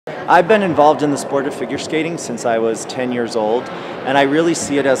I've been involved in the sport of figure skating since I was 10 years old, and I really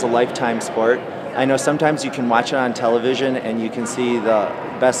see it as a lifetime sport. I know sometimes you can watch it on television and you can see the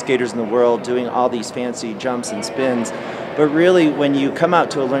best skaters in the world doing all these fancy jumps and spins, but really when you come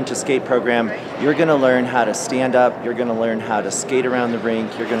out to a Learn to Skate program, you're going to learn how to stand up, you're going to learn how to skate around the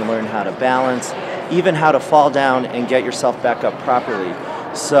rink, you're going to learn how to balance, even how to fall down and get yourself back up properly.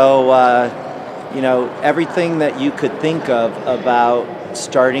 So, everything that you could think of about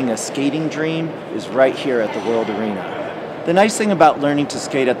starting a skating dream is right here at the World Arena. The nice thing about learning to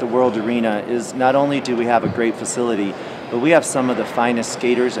skate at the World Arena is not only do we have a great facility, but we have some of the finest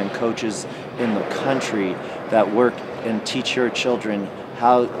skaters and coaches in the country that work and teach your children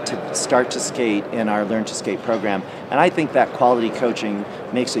how to start to skate in our Learn to Skate program. And I think that quality coaching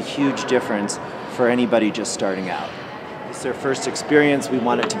makes a huge difference for anybody just starting out. It's their first experience. We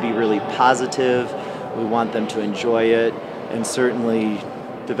want it to be really positive. We want them to enjoy it and certainly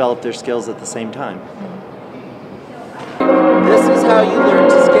develop their skills at the same time. This is how you learn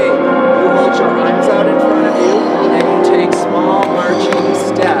to skate. You hold your arms out in front of you and you take small marching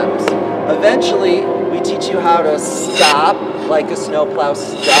steps. Eventually, we teach you how to stop, like a snowplow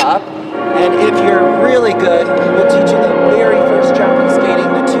stop. And if you're really good, we'll teach you the